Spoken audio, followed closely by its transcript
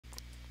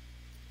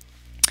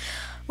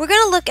We're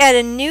going to look at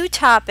a new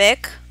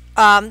topic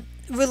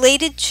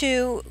related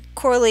to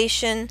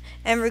correlation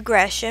and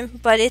regression,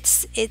 but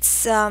it's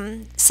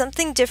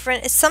something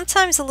different. It's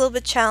sometimes a little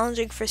bit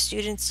challenging for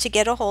students to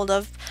get a hold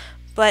of,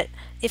 but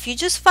if you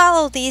just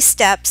follow these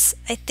steps,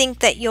 I think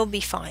that you'll be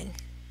fine.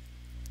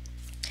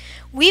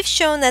 We've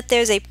shown that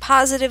there's a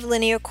positive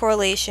linear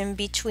correlation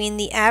between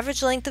the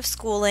average length of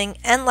schooling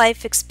and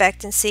life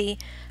expectancy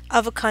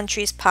of a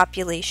country's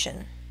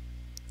population.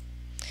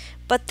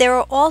 But there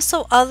are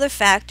also other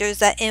factors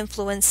that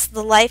influence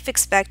the life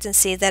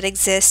expectancy that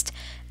exist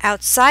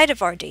outside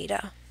of our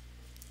data.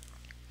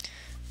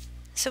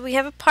 So we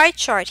have a pie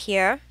chart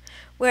here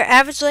where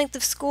average length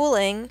of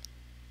schooling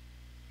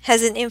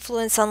has an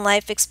influence on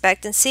life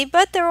expectancy,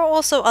 but there are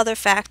also other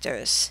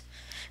factors.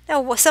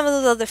 Now, some of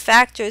those other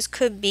factors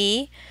could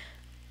be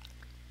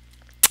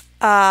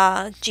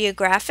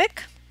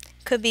geographic,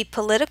 could be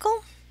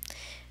political.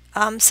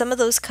 Some of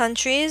those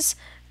countries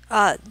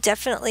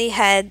definitely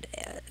had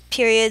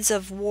periods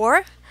of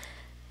war,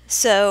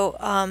 so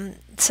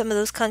some of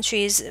those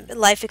countries'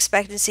 life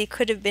expectancy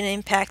could have been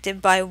impacted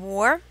by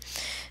war.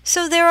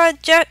 So there are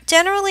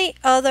definitely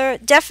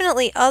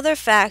other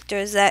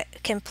factors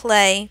that can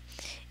play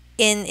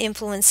in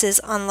influences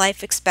on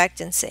life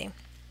expectancy.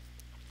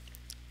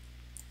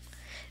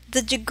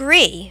 The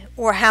degree,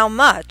 or how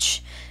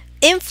much,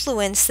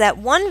 influence that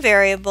one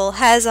variable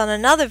has on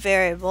another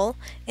variable,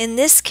 in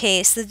this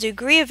case the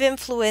degree of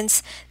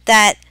influence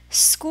that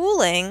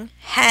schooling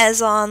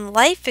has on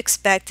life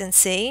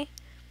expectancy,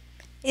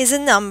 is a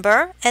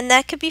number, and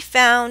that could be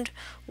found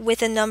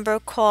with a number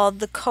called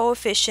the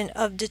coefficient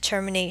of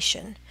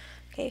determination.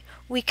 Okay.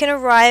 We can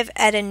arrive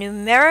at a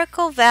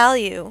numerical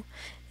value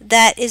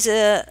that is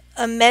a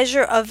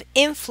measure of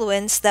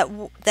influence that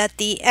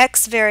the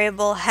x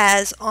variable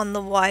has on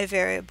the y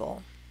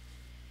variable.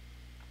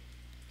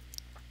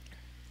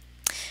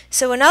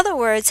 So in other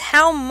words,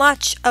 how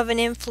much of an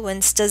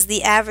influence does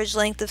the average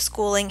length of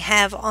schooling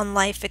have on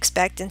life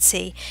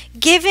expectancy?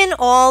 Given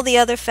all the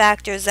other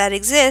factors that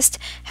exist,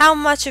 how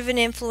much of an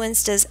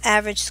influence does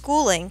average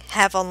schooling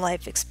have on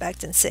life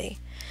expectancy?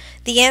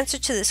 The answer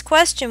to this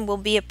question will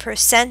be a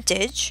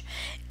percentage,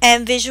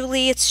 and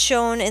visually it's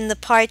shown in the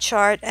pie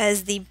chart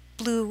as the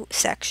blue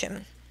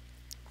section.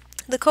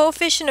 The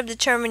coefficient of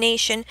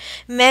determination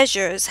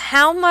measures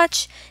how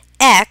much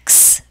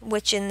x,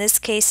 which in this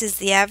case is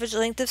the average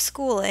length of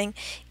schooling,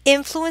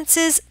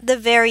 influences the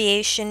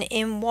variation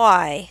in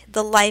y,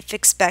 the life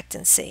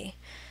expectancy.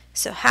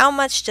 So how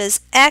much does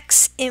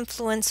x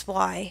influence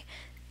y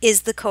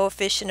is the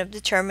coefficient of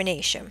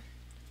determination.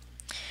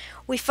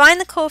 We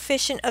find the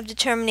coefficient of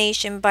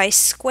determination by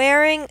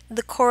squaring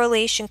the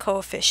correlation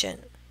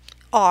coefficient,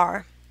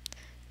 r.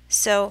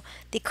 So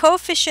the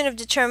coefficient of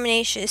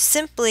determination is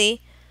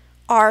simply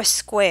r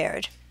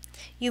squared.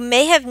 You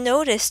may have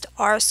noticed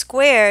r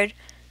squared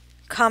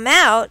come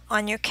out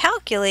on your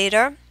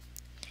calculator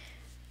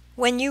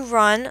when you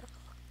run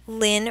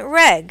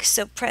lin/reg.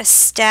 So press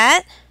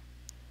stat,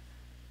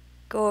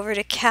 go over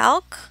to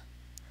calc,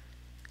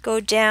 go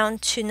down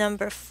to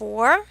number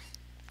 4,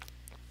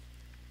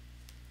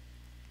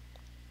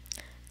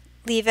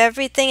 leave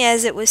everything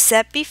as it was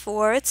set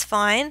before, it's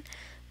fine,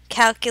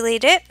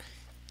 calculate it.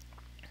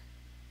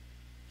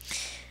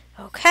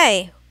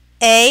 Okay.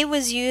 A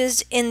was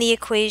used in the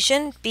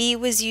equation, B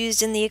was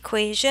used in the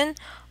equation,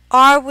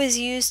 R was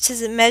used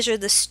to measure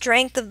the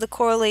strength of the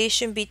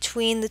correlation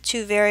between the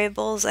two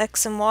variables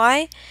x and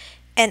y,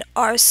 and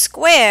r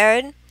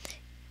squared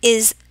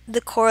is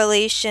the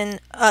correlation,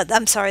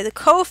 the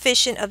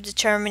coefficient of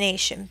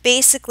determination,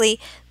 basically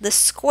the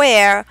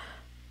square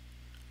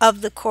of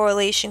the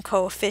correlation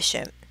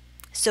coefficient.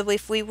 So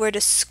if we were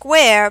to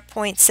square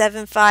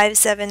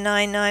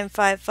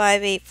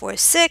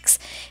 0.7579955,846,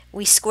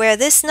 we square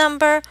this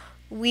number,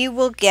 we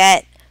will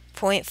get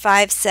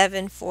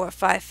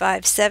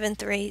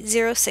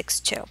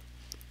 0.5745573,062.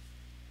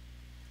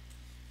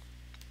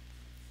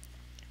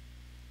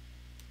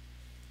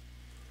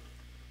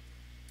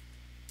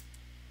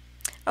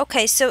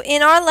 Okay, so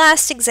in our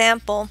last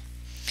example,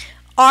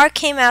 r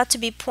came out to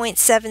be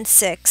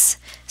 0.76.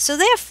 So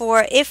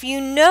therefore, if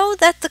you know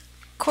that the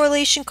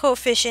correlation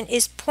coefficient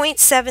is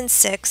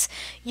 0.76,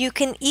 you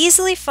can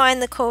easily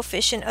find the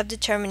coefficient of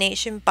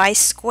determination by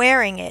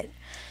squaring it.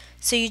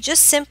 So you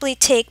just simply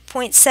take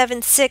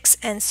 0.76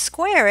 and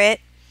square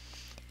it,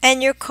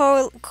 and your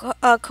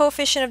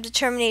coefficient of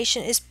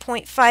determination is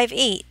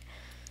 0.58.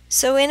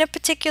 So in a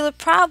particular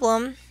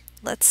problem,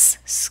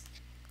 let's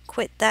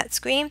quit that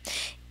screen.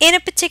 In a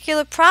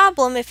particular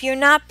problem, if you're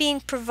not being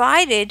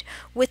provided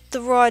with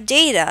the raw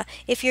data,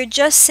 if you're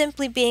just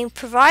simply being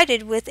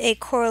provided with a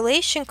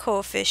correlation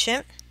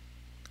coefficient,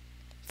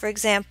 for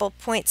example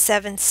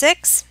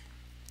 0.76,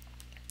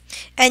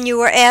 and you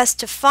were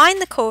asked to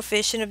find the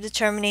coefficient of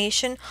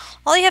determination,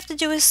 all you have to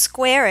do is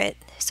square it.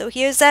 So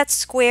here's that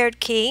squared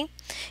key.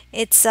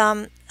 It's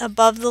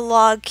above the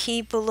log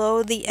key,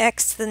 below the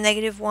x to the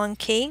 -1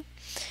 key.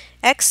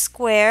 X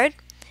squared.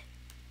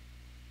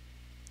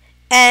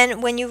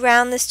 And when you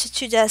round this to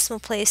 2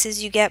 decimal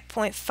places, you get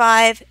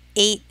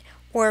 0.58,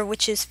 or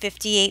which is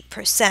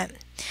 58%.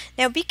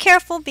 Now be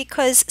careful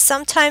because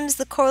sometimes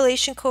the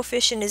correlation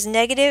coefficient is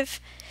negative.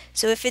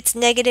 So if it's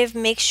negative,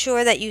 make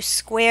sure that you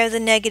square the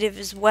negative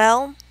as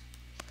well.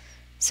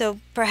 So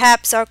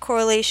perhaps our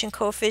correlation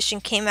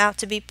coefficient came out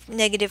to be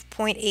negative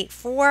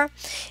 0.84.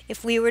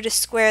 If we were to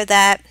square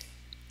that,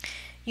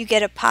 you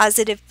get a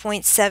positive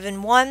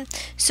 0.71.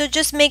 So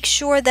just make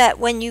sure that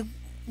when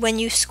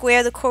you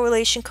square the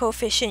correlation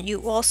coefficient,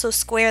 you also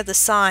square the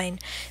sign,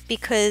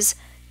 because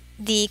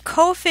the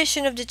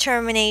coefficient of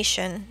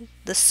determination,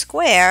 the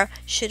square,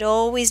 should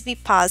always be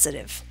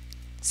positive.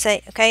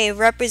 Say, okay, it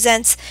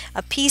represents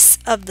a piece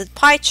of the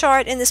pie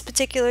chart in this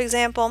particular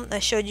example. I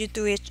showed you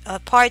through a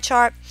pie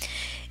chart,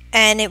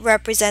 and it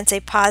represents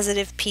a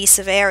positive piece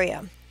of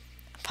area,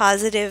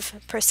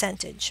 positive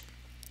percentage.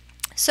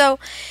 So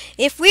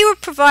if we were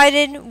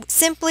provided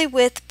simply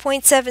with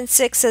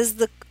 0.76 as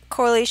the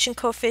correlation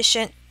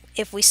coefficient,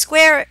 if we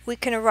square it, we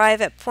can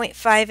arrive at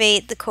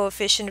 0.58, the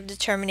coefficient of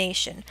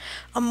determination.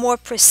 A more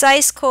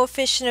precise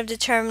coefficient of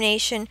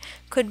determination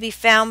could be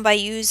found by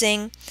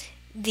using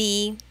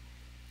the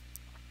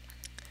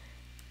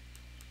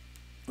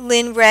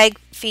Lin-Reg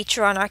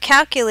feature on our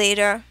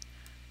calculator.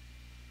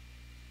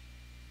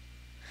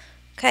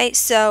 Okay,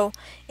 so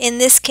in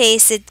this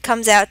case it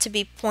comes out to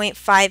be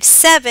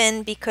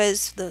 0.57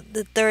 because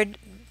the third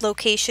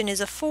location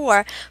is a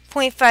 4.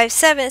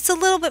 0.57, it's a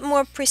little bit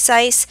more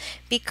precise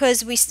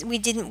because we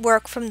didn't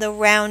work from the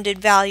rounded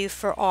value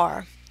for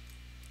R.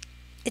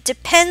 It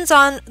depends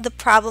on the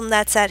problem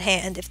that's at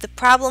hand. If the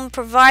problem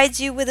provides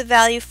you with a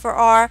value for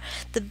R,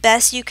 the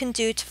best you can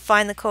do to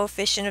find the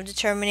coefficient of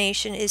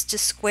determination is to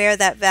square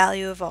that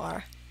value of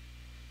R.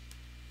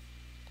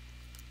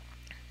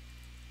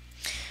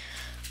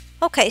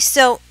 Okay,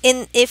 so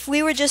if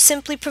we were just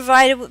simply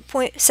provided with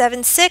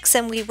 0.76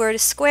 and we were to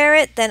square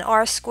it, then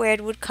R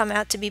squared would come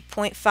out to be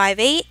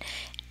 0.58,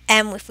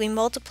 and if we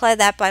multiply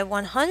that by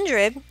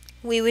 100,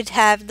 we would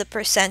have the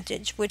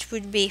percentage, which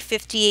would be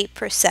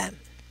 58%.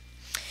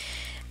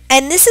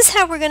 And this is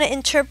how we're going to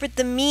interpret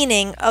the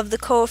meaning of the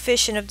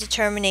coefficient of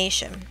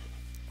determination.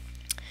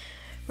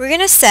 We're going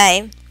to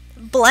say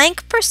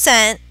blank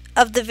percent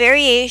of the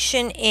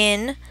variation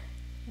in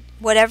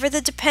whatever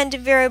the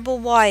dependent variable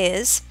y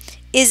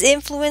is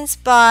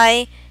influenced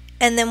by,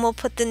 and then we'll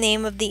put the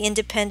name of the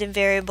independent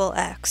variable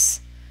x.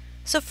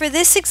 So for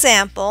this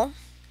example,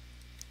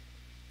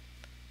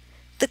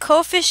 the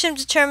coefficient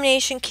of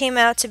determination came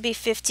out to be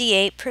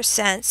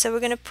 58%, so we're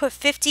going to put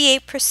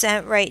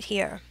 58% right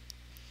here.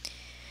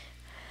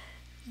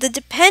 The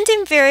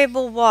dependent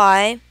variable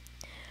y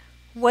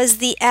was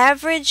the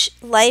average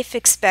life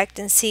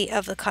expectancy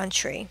of the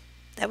country.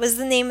 That was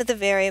the name of the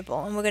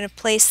variable, and we're going to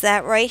place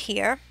that right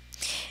here.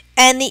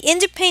 And the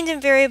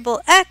independent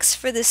variable x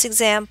for this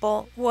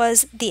example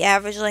was the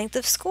average length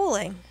of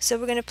schooling. So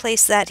we're going to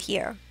place that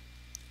here.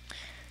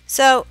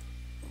 So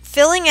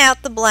filling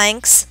out the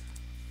blanks,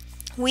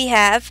 we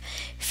have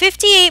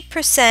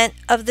 58%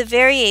 of the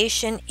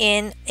variation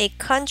in a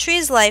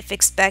country's life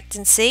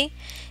expectancy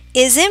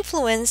is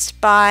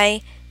influenced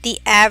by the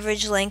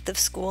average length of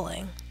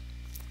schooling.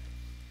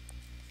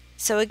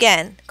 So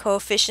again,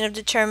 coefficient of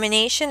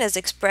determination as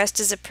expressed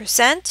as a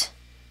percent.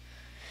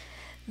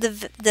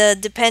 The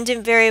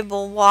dependent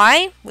variable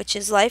y, which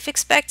is life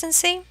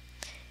expectancy,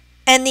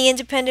 and the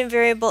independent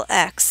variable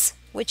x,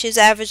 which is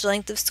average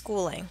length of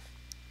schooling.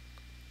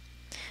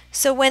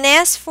 So when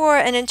asked for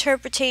an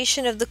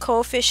interpretation of the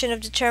coefficient of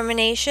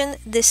determination,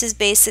 this is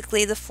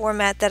basically the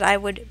format that I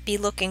would be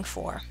looking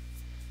for.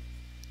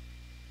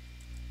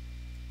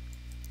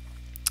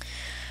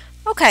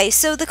 Okay,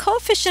 so the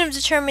coefficient of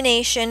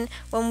determination,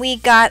 when we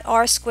got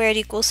r squared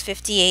equals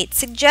 58,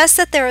 suggests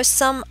that there are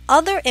some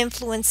other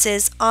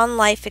influences on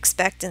life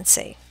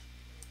expectancy.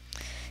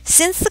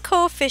 Since the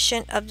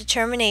coefficient of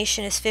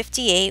determination is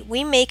 58,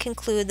 we may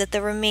conclude that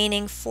the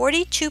remaining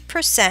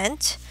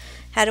 42%,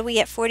 how do we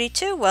get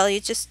 42? Well, you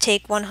just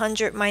take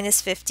 100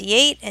 minus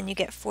 58 and you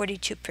get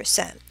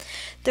 42%.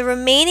 The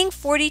remaining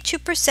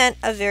 42%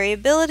 of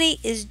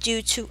variability is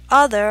due to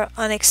other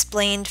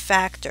unexplained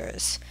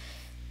factors.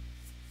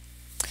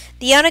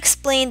 The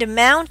unexplained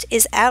amount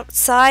is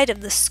outside of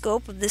the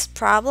scope of this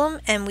problem,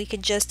 and we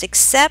could just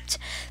accept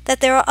that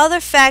there are other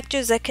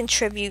factors that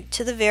contribute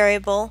to the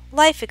variable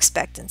life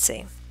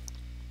expectancy.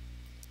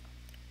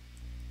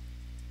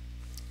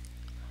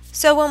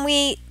 So when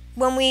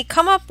we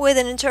come up with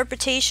an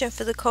interpretation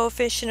for the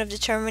coefficient of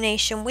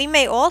determination, we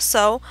may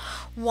also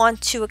want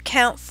to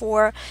account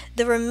for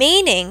the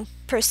remaining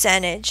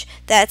percentage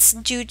that's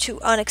due to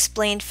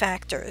unexplained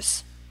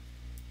factors.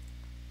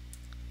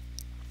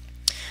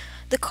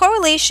 The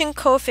correlation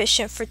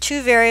coefficient for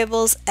two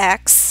variables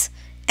x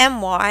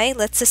and y,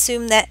 let's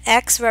assume that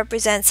x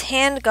represents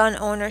handgun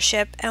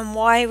ownership and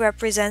y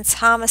represents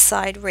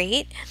homicide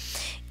rate,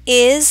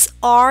 is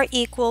r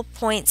equal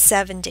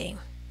 0.70.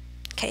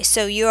 Okay,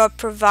 so you are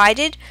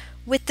provided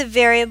with the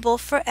variable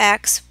for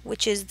x,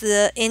 which is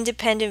the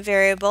independent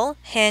variable,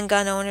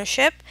 handgun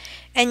ownership,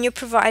 and you're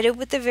provided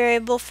with the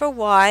variable for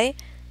y,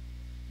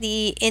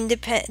 the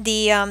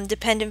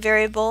dependent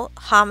variable,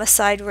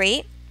 homicide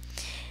rate.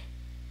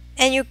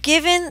 and you're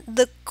given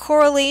the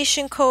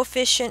correlation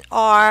coefficient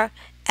R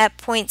at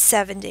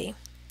 0.70.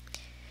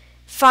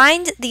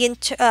 Find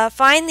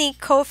the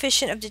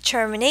coefficient of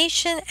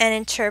determination and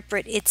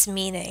interpret its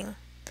meaning.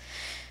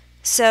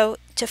 So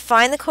to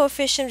find the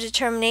coefficient of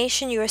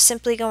determination, you are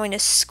simply going to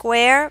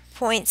square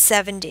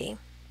 0.70.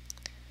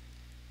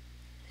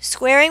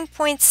 Squaring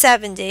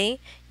 0.70,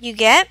 you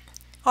get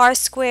R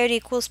squared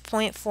equals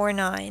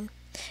 0.49.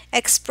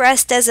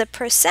 Expressed as a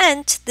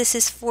percent, this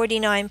is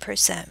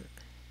 49%.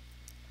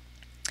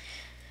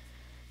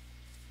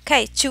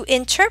 Okay, to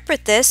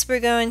interpret this, we're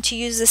going to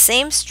use the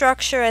same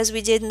structure as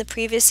we did in the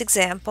previous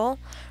example.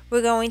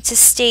 We're going to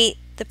state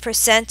the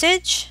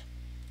percentage,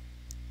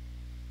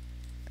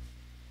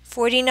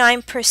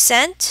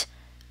 49%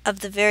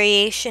 of the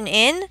variation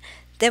in.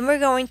 Then we're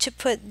going to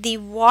put the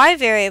y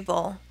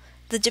variable,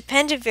 the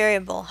dependent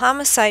variable,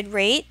 homicide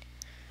rate,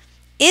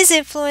 is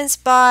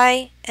influenced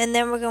by, and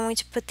then we're going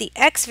to put the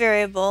x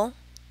variable,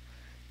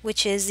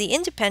 which is the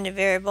independent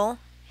variable,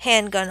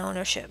 handgun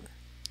ownership.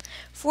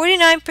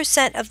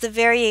 49% of the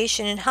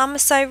variation in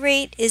homicide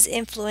rate is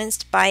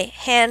influenced by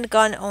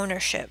handgun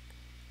ownership.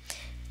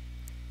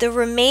 The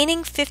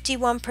remaining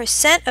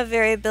 51% of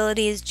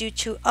variability is due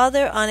to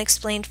other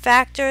unexplained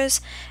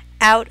factors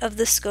out of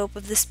the scope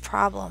of this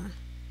problem.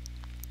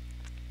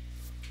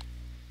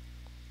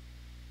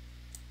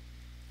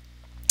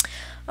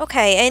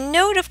 Okay, a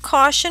note of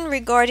caution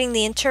regarding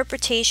the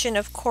interpretation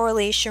of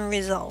correlation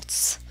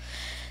results.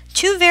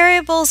 Two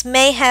variables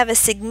may have a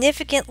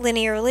significant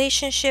linear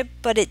relationship,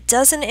 but it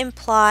doesn't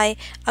imply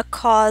a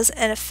cause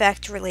and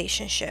effect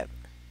relationship.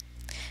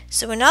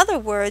 So in other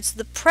words,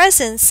 the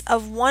presence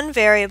of one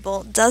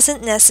variable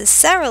doesn't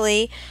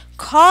necessarily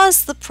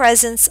cause the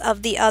presence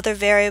of the other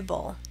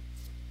variable.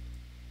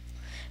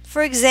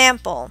 For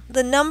example,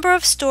 the number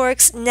of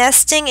storks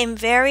nesting in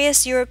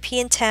various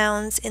European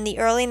towns in the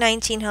early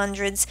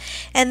 1900s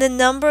and the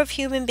number of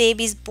human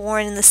babies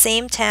born in the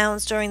same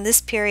towns during this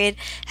period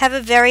have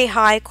a very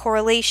high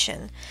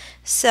correlation.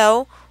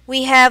 So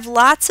we have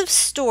lots of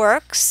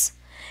storks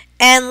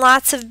and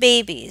lots of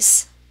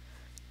babies.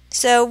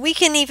 So we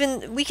can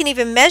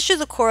even measure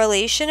the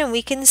correlation, and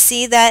we can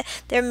see that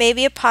there may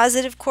be a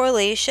positive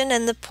correlation,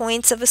 and the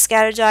points of a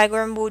scatter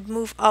diagram would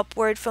move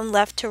upward from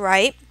left to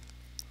right.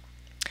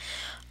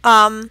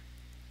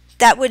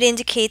 That would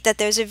indicate that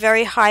there's a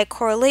very high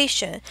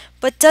correlation.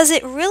 But does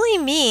it really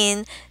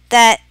mean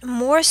that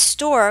more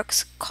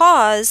storks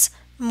cause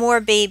more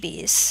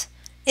babies?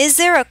 Is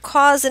there a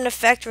cause and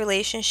effect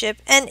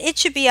relationship? And it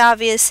should be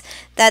obvious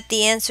that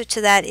the answer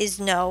to that is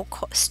no.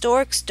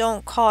 Storks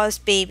don't cause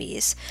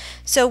babies.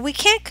 So we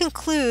can't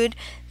conclude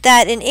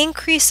that an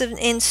increase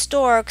in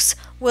storks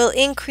will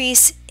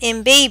increase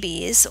in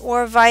babies,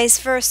 or vice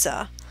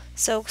versa.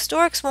 So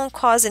storks won't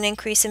cause an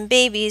increase in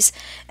babies,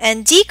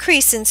 and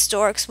decrease in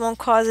storks won't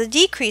cause a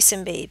decrease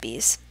in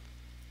babies.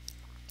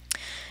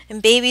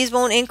 And babies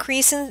won't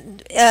increase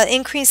in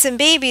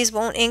babies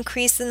won't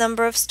increase the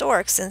number of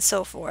storks, and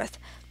so forth.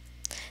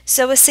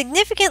 So a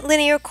significant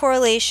linear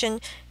correlation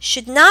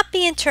should not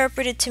be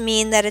interpreted to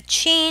mean that a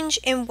change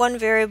in one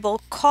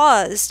variable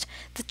caused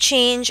the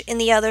change in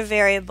the other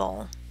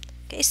variable.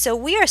 Okay, so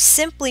we are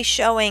simply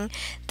showing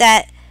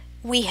that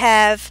we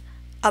have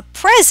a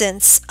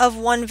presence of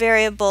one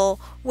variable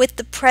with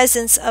the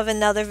presence of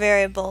another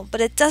variable,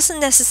 but it doesn't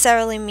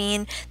necessarily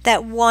mean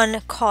that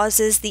one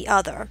causes the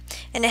other.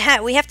 And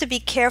we have to be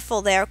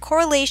careful there.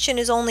 Correlation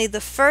is only the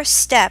first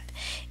step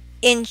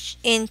in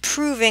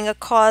proving a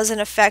cause and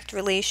effect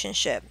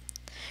relationship.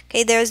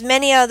 Okay, there's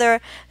many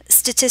other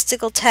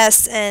statistical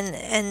tests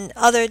and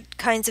other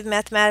kinds of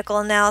mathematical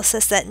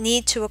analysis that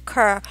need to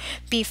occur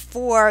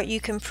before you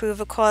can prove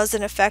a cause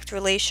and effect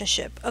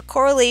relationship. A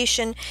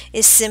correlation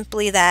is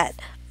simply that.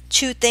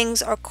 Two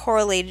things are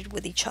correlated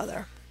with each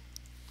other.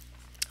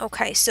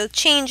 Okay, so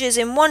changes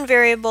in one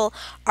variable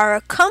are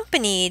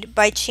accompanied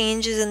by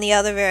changes in the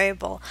other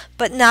variable,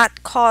 but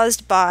not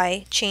caused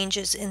by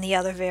changes in the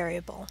other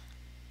variable.